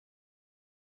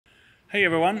Hey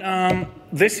everyone.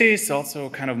 This is also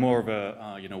kind of more of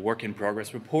a work in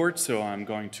progress report. So I'm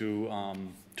going to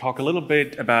talk a little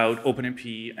bit about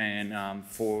OpenMP, and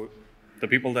for the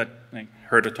people that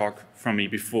heard a talk from me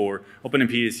before,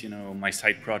 OpenMP is my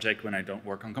side project when I don't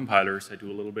work on compilers. I do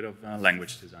a little bit of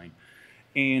language design,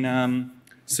 and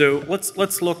so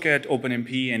let's look at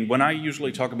OpenMP. And when I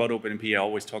usually talk about OpenMP, I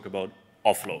always talk about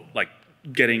offload, like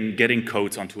getting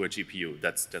codes onto a GPU.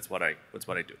 That's what I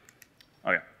do.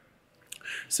 Okay.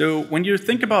 So when you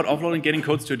think about offloading, getting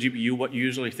codes to a GPU, what you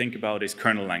usually think about is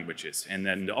kernel languages, and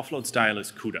then the offload style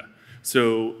is CUDA.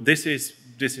 So this is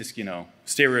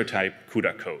stereotype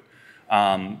CUDA code.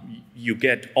 You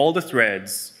get all the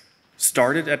threads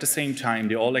started at the same time.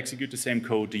 They all execute the same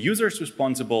code. The user is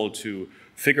responsible to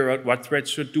figure out what threads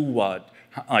should do what,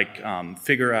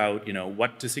 figure out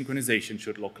what the synchronization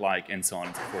should look like, and so on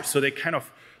and so forth. So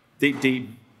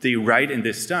they write in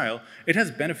this style. It has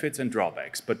benefits and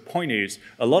drawbacks, but point is,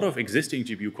 a lot of existing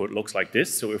GPU code looks like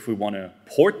this, so if we want to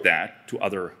port that to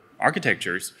other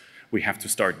architectures, we have to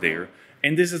start there.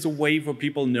 And this is a way for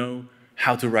people know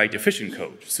how to write efficient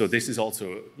code, so this is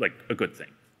also like a good thing.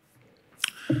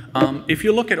 If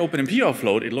you look at OpenMP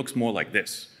offload, it looks more like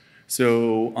this.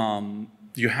 So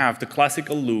you have the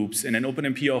classical loops, and then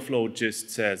OpenMP offload just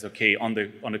says, okay, on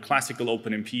the classical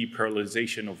OpenMP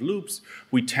parallelization of loops,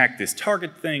 we tag this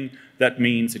target thing. That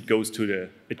means it goes to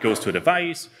a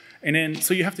device, and then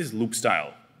so you have this loop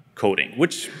style coding,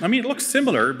 which it looks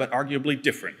similar but arguably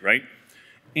different, right?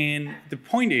 And the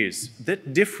point is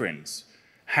that difference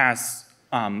has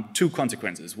two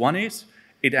consequences. One is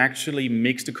it actually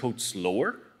makes the code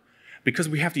slower because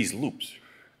we have these loops.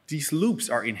 These loops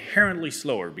are inherently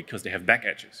slower because they have back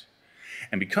edges.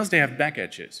 And because they have back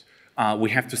edges, we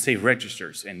have to save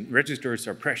registers, and registers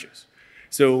are precious.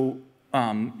 So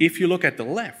if you look at the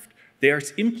left,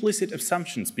 there's implicit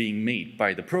assumptions being made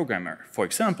by the programmer. For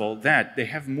example, that they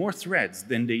have more threads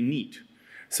than they need.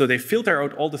 So they filter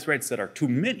out all the threads that are too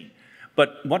many.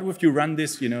 But what if you run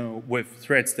this with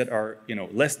threads that are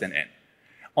less than n?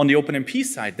 On the OpenMP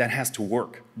side, that has to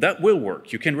work. That will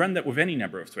work. You can run that with any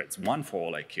number of threads, one for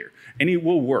all I care, and it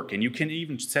will work. And you can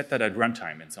even set that at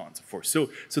runtime and so on and so forth. So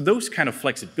those kind of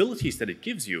flexibilities that it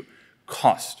gives you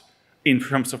cost in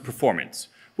terms of performance,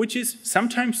 which is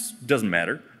sometimes doesn't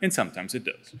matter, and sometimes it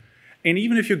does. And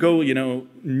even if you go,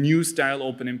 new style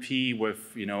OpenMP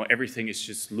with, everything is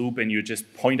just loop, and you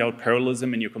just point out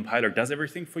parallelism, and your compiler does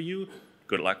everything for you,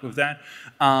 good luck with that.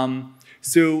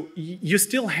 So you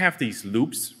still have these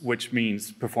loops, which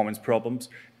means performance problems,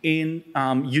 and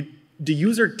the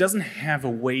user doesn't have a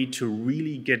way to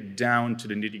really get down to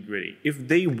the nitty-gritty. If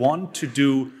they want to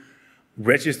do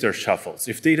register shuffles,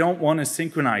 if they don't want to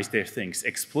synchronize their things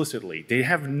explicitly, they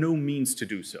have no means to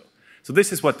do so. So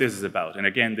this is what this is about, and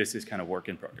again, this is kind of work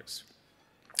in progress.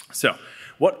 So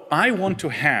what I want to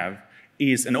have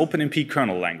is an OpenMP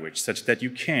kernel language such that you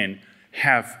can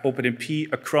have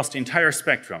OpenMP across the entire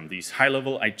spectrum. These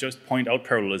high-level, I just point out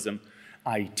parallelism,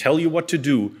 I tell you what to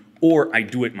do, or I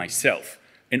do it myself.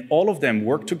 And all of them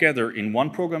work together in one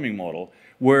programming model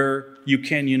where you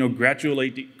can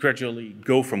gradually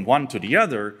go from one to the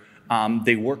other.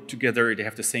 They work together, they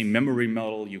have the same memory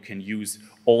model, you can use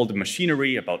all the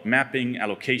machinery about mapping,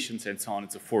 allocations, and so on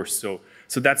and so forth. So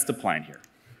that's the plan here.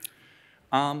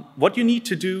 What you need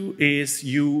to do is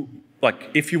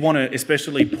if you want to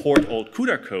especially port old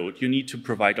CUDA code, you need to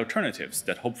provide alternatives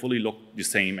that hopefully look the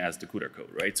same as the CUDA code,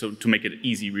 right? So to make it an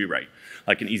easy rewrite,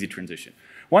 like an easy transition.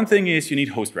 One thing is you need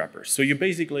host wrappers. So you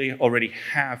basically already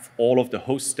have all of the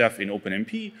host stuff in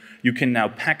OpenMP. You can now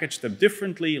package them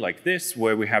differently like this,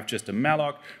 where we have just a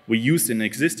malloc. We use an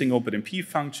existing OpenMP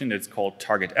function that's called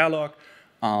target alloc.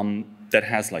 That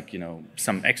has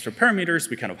some extra parameters,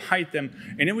 we kind of hide them,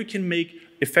 and then we can make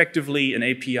effectively an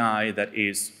API that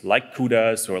is like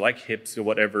CUDAs or like HIPs or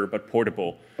whatever, but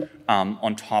portable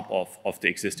on top of the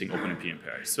existing OpenMP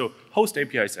APIs. So host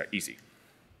APIs are easy.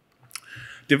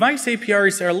 Device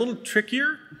APIs are a little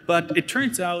trickier, but it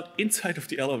turns out inside of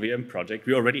the LLVM project,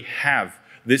 we already have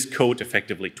this code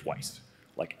effectively twice,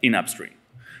 like in upstream.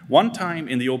 One time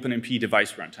in the OpenMP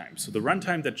device runtime, so the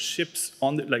runtime that ships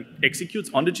executes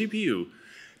on the GPU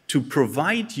to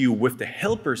provide you with the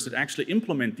helpers that actually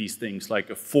implement these things, like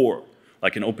a for,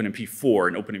 like an OpenMP for,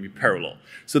 an OpenMP parallel.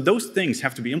 So those things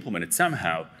have to be implemented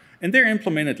somehow, and they're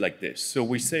implemented like this. So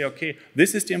we say, okay,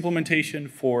 this is the implementation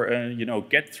for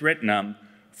get thread num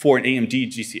for an AMD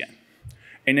GCN,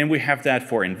 and then we have that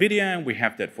for NVIDIA, we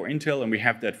have that for Intel, and we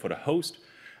have that for the host,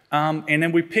 and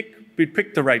then we pick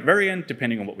the right variant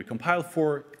depending on what we compile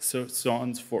for, so on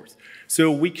and so forth.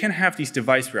 So we can have these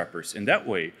device wrappers, and that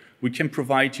way we can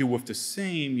provide you with the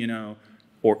same,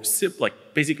 or like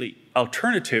basically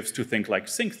alternatives to think like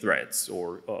sync threads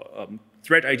or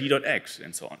thread ID.x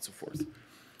and so on and so forth.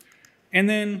 And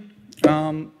then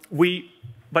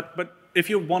but if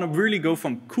you want to really go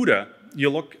from CUDA,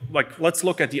 let's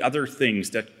look at the other things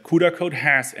that CUDA code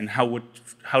has and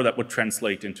how that would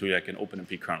translate into like an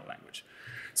OpenMP kernel language.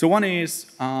 So one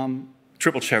is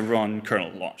triple chevron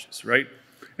kernel launches, right?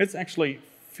 It's actually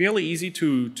fairly easy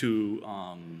to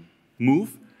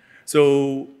move.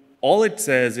 So all it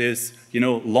says is,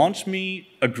 launch me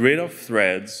a grid of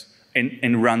threads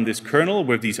and run this kernel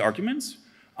with these arguments.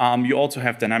 You also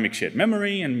have dynamic shared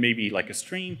memory and maybe like a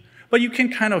stream, but you can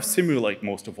kind of simulate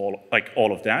most of all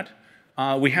of that.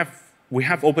 We have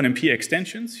OpenMP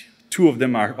extensions. 2 of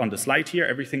them are on the slide here.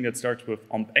 Everything that starts with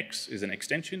ompx is an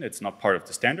extension. It's not part of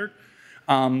the standard.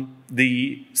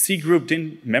 The C grouped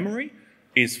in memory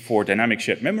is for dynamic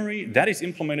shared memory. That is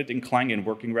implemented in Clang and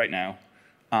working right now.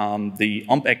 The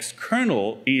ompx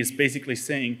kernel is basically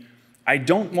saying, I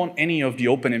don't want any of the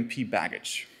OpenMP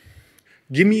baggage.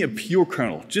 Give me a pure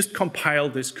kernel. Just compile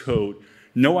this code.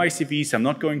 No ICVs. I'm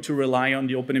not going to rely on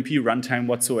the OpenMP runtime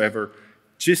whatsoever.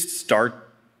 Just start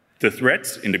the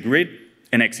threads in the grid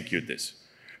and execute this.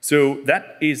 So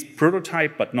that is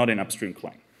prototype, but not in upstream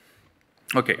Clang.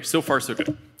 Okay, so far so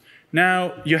good.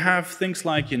 Now you have things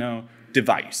like,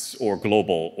 device or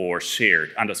global or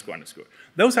shared __.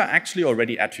 Those are actually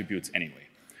already attributes anyway.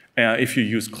 If you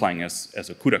use Clang as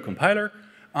a CUDA compiler.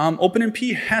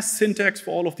 OpenMP has syntax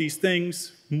for all of these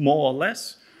things, more or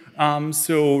less.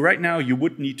 So right now you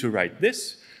would need to write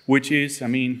this, which is,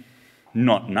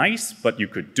 not nice, but you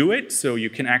could do it. So you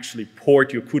can actually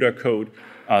port your CUDA code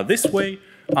this way,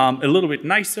 a little bit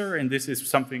nicer. And this is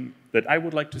something that I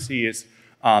would like to see is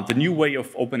the new way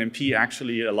of OpenMP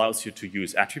actually allows you to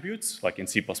use attributes, like in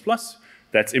C++.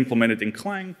 That's implemented in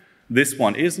Clang. This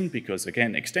one isn't because,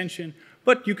 again, extension.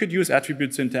 But you could use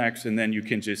attribute syntax, and then you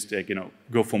can just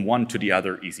go from one to the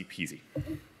other, easy peasy.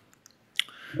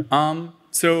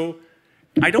 So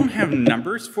I don't have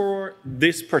numbers for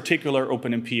this particular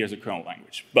OpenMP as a kernel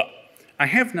language, but I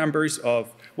have numbers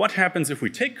of what happens if we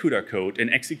take CUDA code and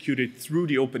execute it through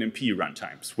the OpenMP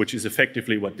runtimes, which is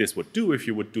effectively what this would do if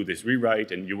you would do this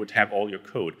rewrite and you would have all your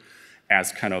code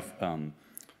as kind of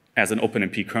as an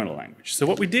OpenMP kernel language. So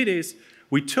what we did is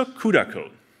we took CUDA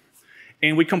code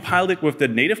and we compiled it with the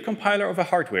native compiler of a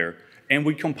hardware, and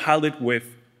we compiled it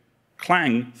with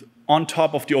Clang on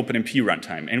top of the OpenMP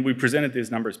runtime, and we presented these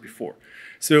numbers before.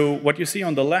 So what you see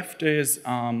on the left is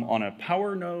on a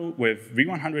power node with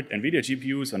V100 NVIDIA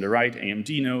GPUs, on the right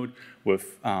AMD node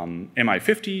with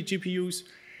MI50 GPUs.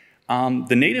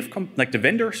 The native, the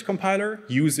vendor's compiler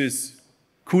uses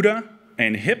CUDA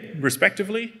and HIP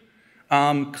respectively.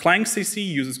 Clang CC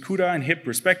uses CUDA and HIP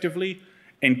respectively,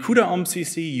 and CUDA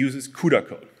OMCC uses CUDA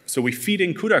code. So we feed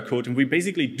in CUDA code, and we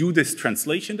basically do this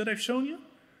translation that I've shown you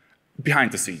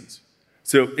behind the scenes.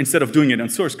 So instead of doing it on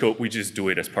source code, we just do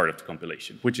it as part of the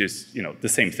compilation, which is the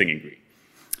same thing in green.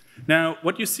 Now,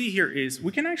 what you see here is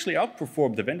we can actually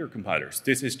outperform the vendor compilers.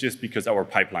 This is just because our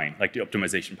pipeline, like the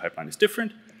optimization pipeline, is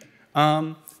different.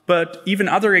 But even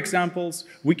other examples,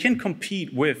 we can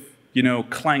compete with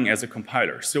Clang as a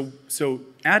compiler. So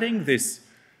adding this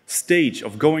stage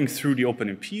of going through the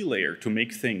OpenMP layer to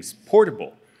make things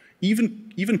portable,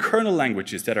 even kernel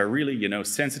languages that are really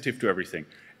sensitive to everything,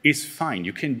 is fine.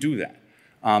 You can do that.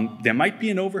 There might be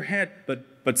an overhead,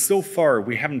 but so far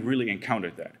we haven't really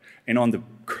encountered that. And on the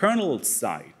kernel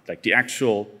side, like the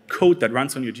actual code that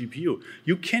runs on your GPU,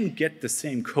 you can get the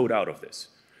same code out of this.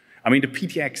 The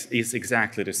PTX is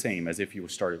exactly the same as if you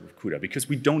started with CUDA, because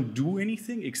we don't do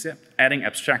anything except adding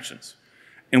abstractions.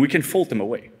 And we can fold them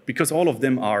away, because all of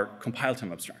them are compile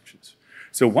time abstractions.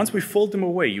 So once we fold them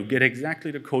away, you get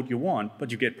exactly the code you want,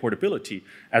 but you get portability,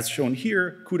 as shown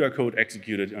here, CUDA code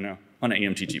executed on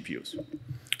AMD GPUs.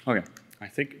 Okay, I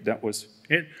think that was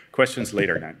it. Questions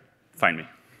later, then. Find me.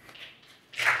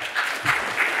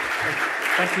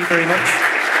 Thank you very much.